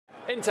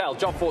Intel,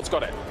 John Fortt's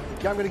got it.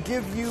 Yeah, I'm going to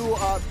give you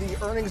the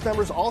earnings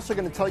numbers. Also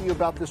going to tell you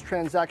about this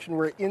transaction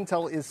where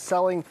Intel is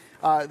selling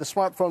the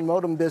smartphone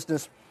modem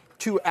business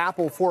to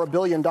Apple for $1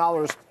 billion.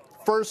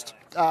 First,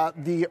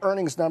 the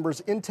earnings numbers.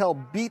 Intel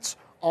beats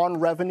on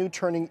revenue,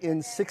 turning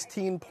in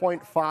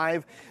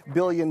 $16.5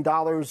 billion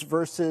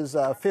versus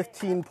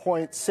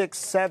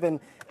 $15.67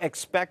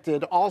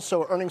 expected.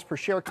 Also, earnings per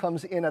share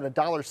comes in at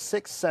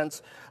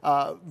 $1.06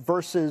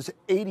 versus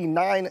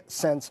 89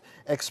 cents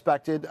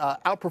expected.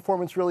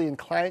 Outperformance really in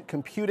client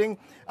computing,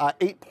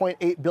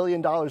 $8.8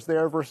 billion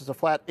there versus a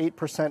flat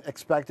 8%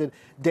 expected.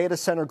 Data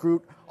center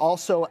group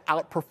also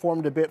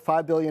outperformed a bit,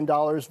 $5 billion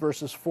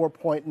versus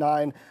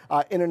 4.9.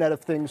 Internet of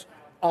Things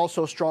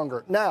also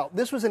stronger. Now,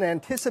 this was an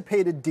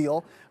anticipated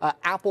deal,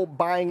 Apple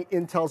buying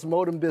Intel's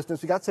modem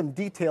business. We got some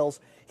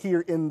details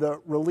here in the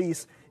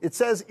release. It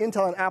says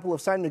Intel and Apple have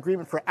signed an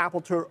agreement for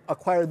Apple to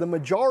acquire the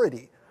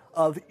majority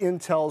of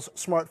Intel's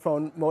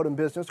smartphone modem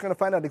business. We're going to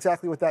find out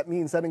exactly what that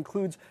means. That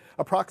includes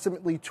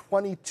approximately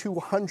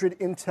 2,200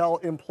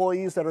 Intel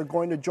employees that are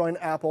going to join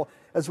Apple,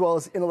 as well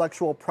as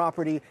intellectual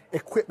property,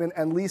 equipment,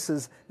 and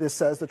leases. This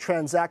says the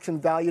transaction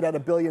valued at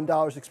 $1 billion,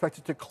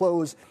 expected to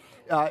close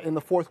in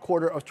the fourth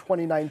quarter of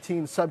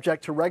 2019,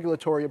 subject to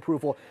regulatory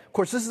approval. Of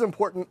course, this is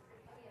important,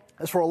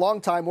 as for a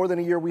long time, more than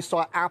a year, we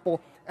saw Apple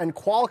and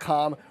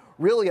Qualcomm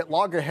really at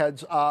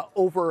loggerheads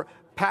over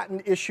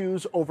patent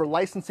issues, over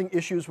licensing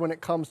issues when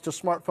it comes to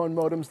smartphone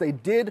modems. They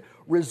did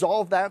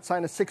resolve that,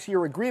 sign a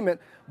 6-year agreement,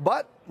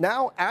 but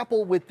now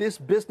Apple, with this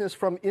business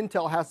from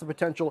Intel, has the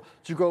potential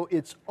to grow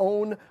its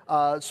own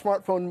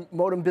smartphone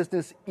modem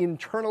business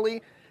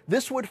internally.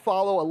 This would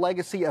follow a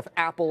legacy of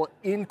Apple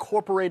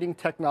incorporating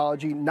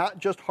technology, not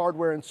just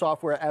hardware and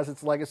software as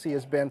its legacy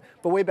has been,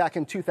 but way back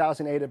in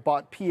 2008, it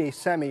bought PA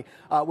Semi,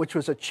 which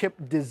was a chip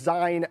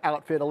design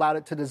outfit, allowed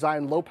it to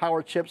design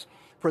low-power chips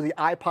for the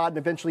iPod and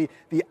eventually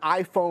the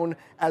iPhone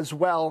as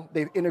well.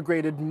 They've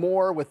integrated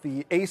more with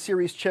the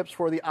A-series chips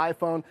for the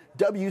iPhone,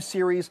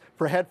 W-series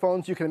for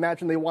headphones. You can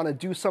imagine they want to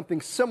do something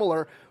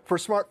similar for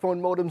smartphone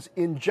modems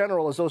in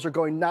general, as those are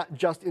going not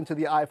just into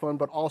the iPhone,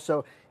 but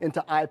also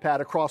into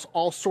iPad across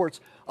all sorts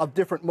of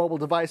different mobile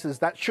devices.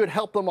 That should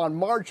help them on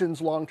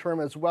margins long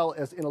term, as well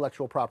as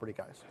intellectual property,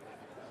 guys.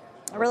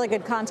 A really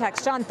good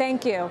context. John,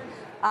 thank you.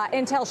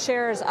 Intel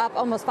shares up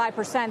almost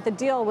 5%. The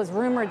deal was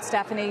rumored,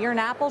 Stephanie. You're an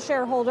Apple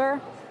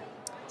shareholder.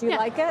 Do you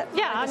like it?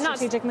 Yeah, I'm not.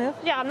 Strategic move?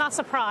 Yeah, I'm not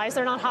surprised.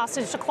 They're not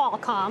hostage to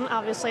Qualcomm,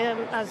 obviously,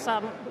 as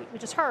we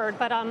just heard.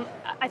 But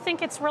I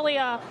think it's really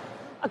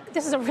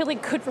this is a really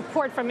good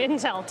report from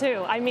Intel,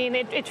 too. I mean,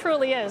 it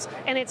truly is.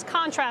 And it's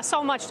contrast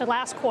so much to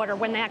last quarter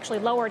when they actually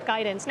lowered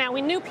guidance. Now,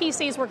 we knew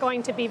PCs were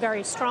going to be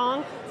very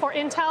strong for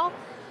Intel.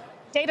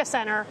 Data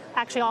center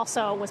actually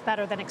also was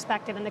better than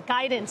expected, and the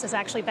guidance is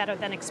actually better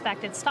than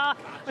expected. Stock,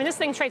 I mean, this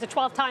thing trades at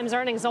 12 times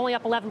earnings, only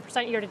up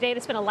 11% year to date.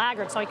 It's been a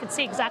laggard, so you can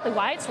see exactly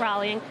why it's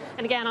rallying.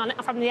 And again,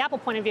 from the Apple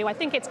point of view, I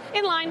think it's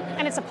in line,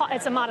 and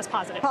it's a modest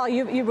positive. Paul,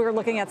 you were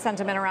looking at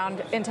sentiment around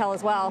Intel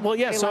as well. Well,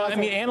 yeah, so I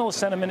mean, analyst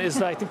sentiment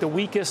is, I think, the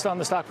weakest on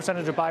the stock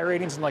percentage of buy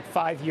ratings in like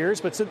 5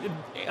 years. But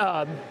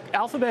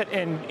Alphabet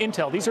and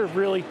Intel, these are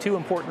really two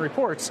important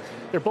reports.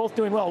 They're both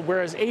doing well,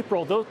 whereas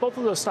April, both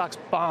of those stocks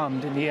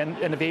bombed in the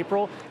end of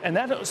April. And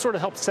that sort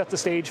of helped set the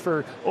stage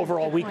for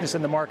overall weakness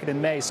in the market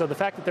in May. So the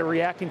fact that they're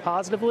reacting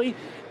positively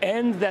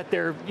and that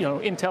they're,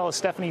 Intel, as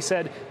Stephanie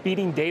said,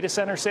 beating data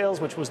center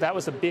sales, that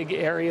was a big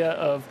area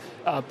of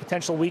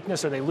potential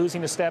weakness. Are they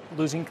losing a step,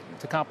 losing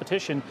to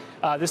competition?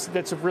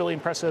 That's a really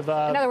impressive.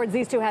 In other words,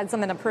 these two had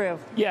something to prove.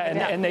 Yeah,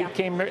 and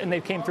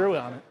they came through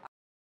on it.